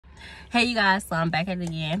Hey you guys, so I'm back at it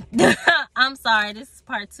again. I'm sorry, this is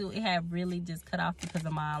part 2. It had really just cut off because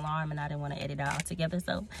of my alarm and I didn't want to edit it all together.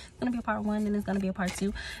 So it's gonna be a part 1 and it's gonna be a part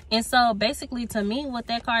 2. And so basically to me what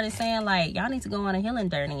that card is saying, like, y'all need to go on a healing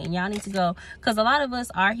journey, and y'all need to go, because a lot of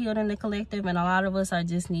us are healed in the collective and a lot of us are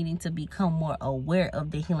just needing to become more aware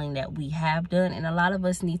of the healing that we have done, and a lot of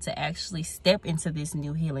us need to actually step into this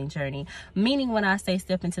new healing journey. Meaning when I say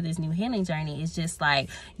step into this new healing journey, it's just like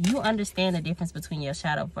you understand the difference between your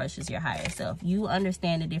shadow versus your higher self. You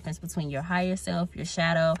understand the difference between your higher self, your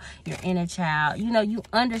shadow, your inner child. You know, you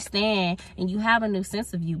understand and you have a new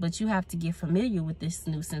sense of you, but you have to get familiar with this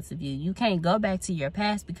new sense of you. You can't go back to your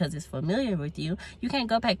past because it's familiar with you. You can't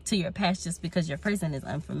go back to your past just because your present is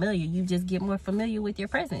unfamiliar. You just get more familiar with your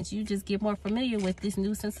present. You just get more familiar with this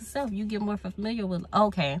new sense of self. You get more familiar with,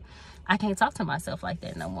 okay, I can't talk to myself like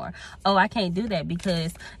that no more. Oh, I can't do that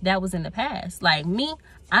because that was in the past. Like me,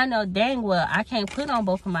 I know dang well I can't put on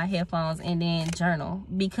both of my headphones and then journal,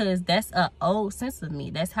 because that's an old sense of me.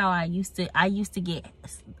 That's how I used to get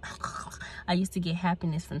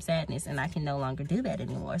happiness from sadness, and I can no longer do that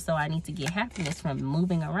anymore. So I need to get happiness from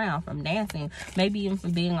moving around, from dancing, maybe even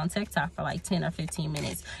from being on TikTok for like 10 or 15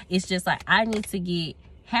 minutes. It's just like I need to get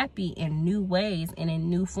happy in new ways and in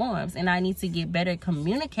new forms, and I need to get better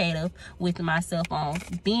communicative with myself on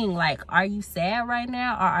being like, are you sad right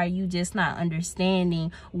now, or are you just not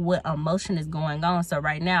understanding what emotion is going on? So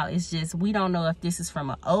right now it's just, we don't know if this is from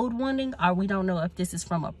an old wounding or we don't know if this is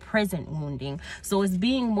from a present wounding. So it's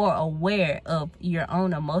being more aware of your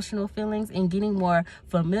own emotional feelings and getting more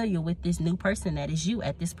familiar with this new person that is you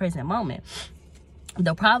at this present moment.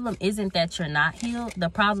 The problem isn't that you're not healed. The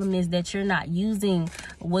problem is that you're not using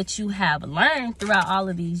what you have learned throughout all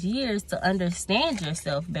of these years to understand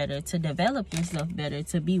yourself better, to develop yourself better,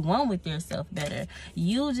 to be one with yourself better.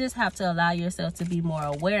 You just have to allow yourself to be more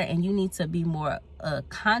aware, and you need to be more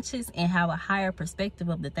conscious and have a higher perspective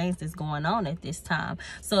of the things that's going on at this time.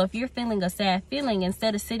 So if you're feeling a sad feeling,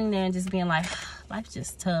 instead of sitting there and just being like, life's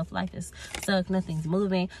just tough, life is suck, nothing's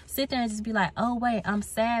moving, sit there and just be like, oh wait, I'm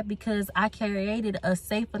sad because I created a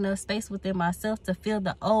safe enough space within myself to feel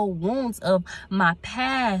the old wounds of my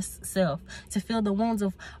past self, to feel the wounds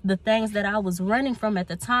of the things that I was running from at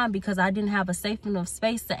the time, because I didn't have a safe enough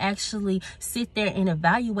space to actually sit there and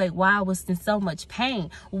evaluate why I was in so much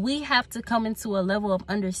pain. We have to come into a level of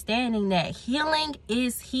understanding that healing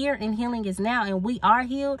is here and healing is now, and we are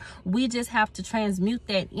healed. We just have to transmute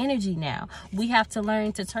that energy now. We have to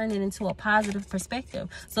learn to turn it into a positive perspective.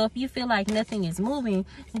 So if you feel like nothing is moving,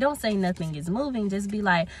 don't say nothing is moving. Just be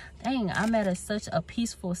like, dang, I'm at such a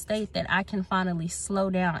peaceful state that I can finally slow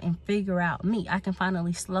down and figure out me. I can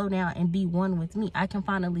finally slow down and be one with me. I can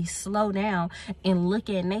finally slow down and look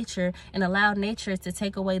at nature and allow nature to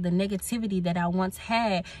take away the negativity that I once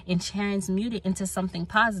had and transmute it into something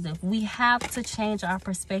positive. We have to change our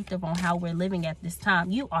perspective on how we're living at this time.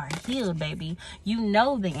 You are healed, baby. You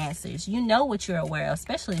know the answers. You know what you're aware of,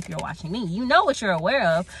 especially if you're watching me. You know what you're aware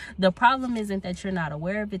of. The problem isn't that you're not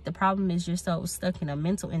aware of it. The problem is you're so stuck in a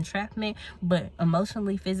mental entrapment, but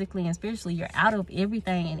emotionally, physically, and spiritually, you're out of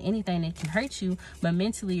everything and anything that can hurt you, but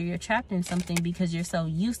mentally you're trapped in something because you're so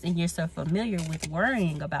used and you're so familiar with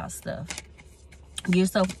worrying about stuff. You're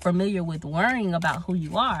so familiar with worrying about who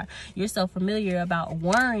you are. You're so familiar about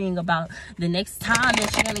worrying about the next time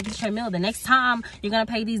that you're going to get your meal, the next time you're going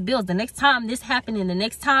to pay these bills, the next time this happening, the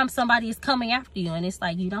next time somebody is coming after you. And it's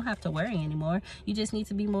like, you don't have to worry anymore. You just need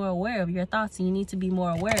to be more aware of your thoughts, and you need to be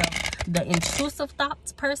more aware of the intrusive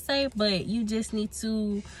thoughts per se, but you just need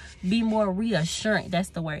to be more reassuring. That's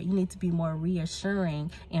the word. You need to be more reassuring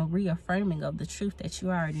and reaffirming of the truth that you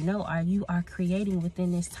already know, or you are creating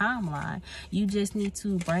within this timeline. You just need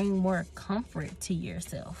to bring more comfort to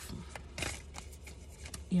yourself.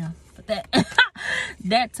 Yeah, but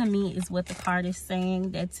that to me is what the card is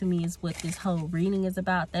saying. That to me is what this whole reading is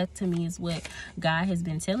about. That to me is what God has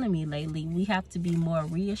been telling me lately. We have to be more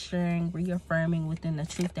reassuring, reaffirming within the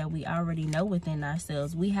truth that we already know within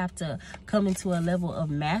ourselves. We have to come into a level of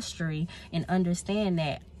mastery and understand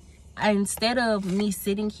that instead of me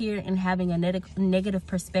sitting here and having a negative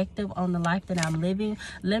perspective on the life that I'm living,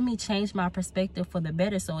 let me change my perspective for the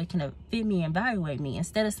better so it can fit me and evaluate me.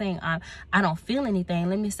 Instead of saying I don't feel anything,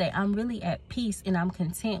 let me say I'm really at peace and I'm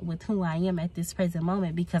content with who I am at this present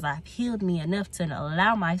moment, because I've healed me enough to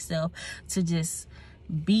allow myself to just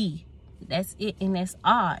be. That's it, and that's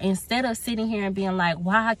all. Instead of sitting here and being like,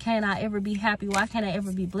 why can't I ever be happy? Why can't I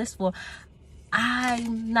ever be blissful?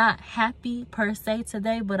 I'm not happy per se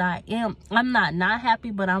today, but I'm not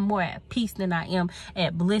happy, but I'm more at peace than I am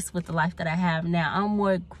at bliss with the life that I have now. I'm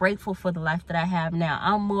more grateful for the life that I have now.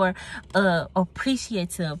 I'm more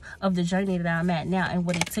appreciative of the journey that I'm at now and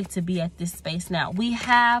what it took to be at this space now. We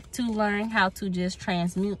have to learn how to just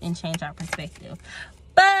transmute and change our perspective.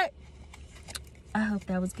 But I hope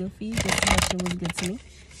that was good for you, just as much it was good to me.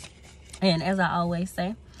 And as I always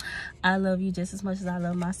say, I love you just as much as I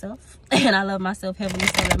love myself. And I love myself heavily,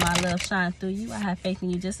 so that my love shine through you. I have faith in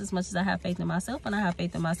you just as much as I have faith in myself. And I have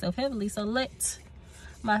faith in myself heavily. So let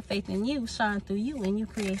my faith in you shine through you, and you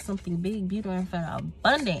create something big, beautiful, and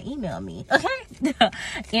abundant. Email me, okay?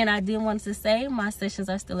 And I did want to say my sessions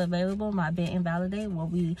are still available. My Bet and Validate, where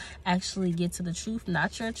we actually get to the truth,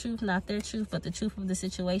 not your truth, not their truth, but the truth of the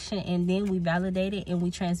situation, and then we validate it and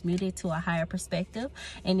we transmute it to a higher perspective.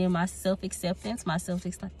 And then my self-acceptance, my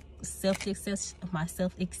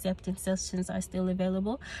self-acceptance sessions are still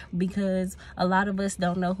available, because a lot of us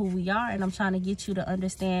don't know who we are, and I'm trying to get you to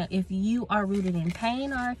understand if you are rooted in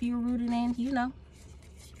pain or if you're rooted in, you know,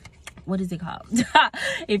 what is it called?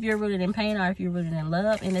 If you're rooted in pain or if you're rooted in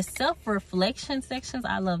love. And the self-reflection sections,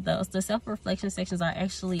 I love those. The self-reflection sections are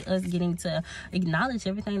actually us getting to acknowledge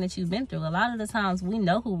everything that you've been through. A lot of the times we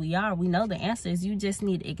know who we are, we know the answers. You just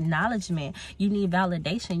need acknowledgement, you need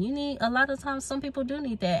validation. You need, a lot of times some people do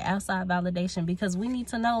need that outside validation, because we need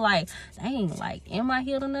to know, like, dang, like, am I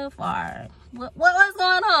healed enough, or what's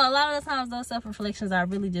going on? A lot of the times those self-reflections are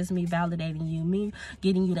really just me validating you, me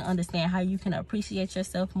getting you to understand how you can appreciate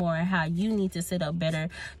yourself more, and how you need to set up better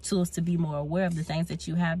tools to be more aware of the things that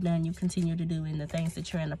you have done, you continue to do, and the things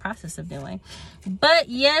that you're in the process of doing. But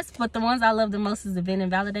yes, but the ones I love the most is the Vent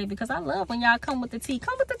and Validate, because I love when y'all come with the tea.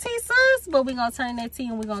 Come with the tea, sis. But we're gonna turn that tea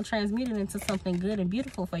and we're gonna transmute it into something good and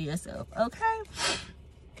beautiful for yourself, okay?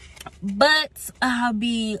 But I'll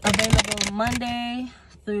be available Monday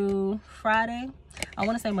through Friday. I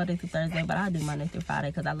want to say Monday through Thursday, but I'll do Monday through Friday,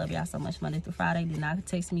 because I love y'all so much. Monday through Friday. Do not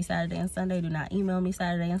text me Saturday and Sunday. Do not email me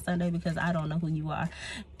Saturday and Sunday, because I don't know who you are.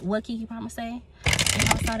 What Kiki Promise say?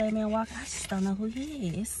 If I saw that man walk, I just don't know who he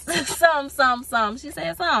is. Some. She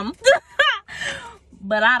said some.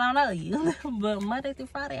 But I don't know you. But Monday through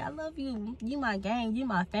Friday, I love you. You my gang. You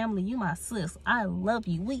my family. You my sis. I love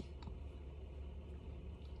you. We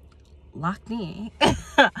locked in.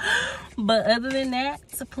 But other than that,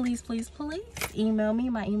 so please email me.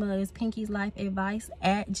 My email is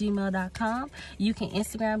pinkieslifeadvice@gmail.com. You can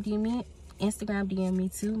Instagram DM me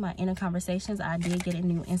too, my Inner Conversations. I did get a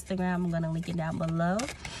new Instagram. I'm gonna link it down below.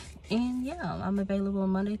 And yeah, I'm available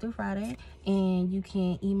Monday through Friday, and you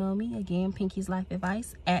can email me again,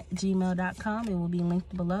 pinkieslifeadvice@gmail.com. It will be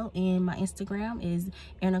linked below, and my Instagram is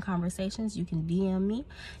Inner Conversations. You can DM me,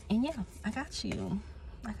 and yeah, I got you.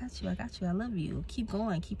 I love you. Keep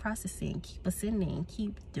going, keep processing, keep ascending,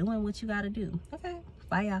 keep doing what you gotta do. Okay,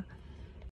 bye y'all.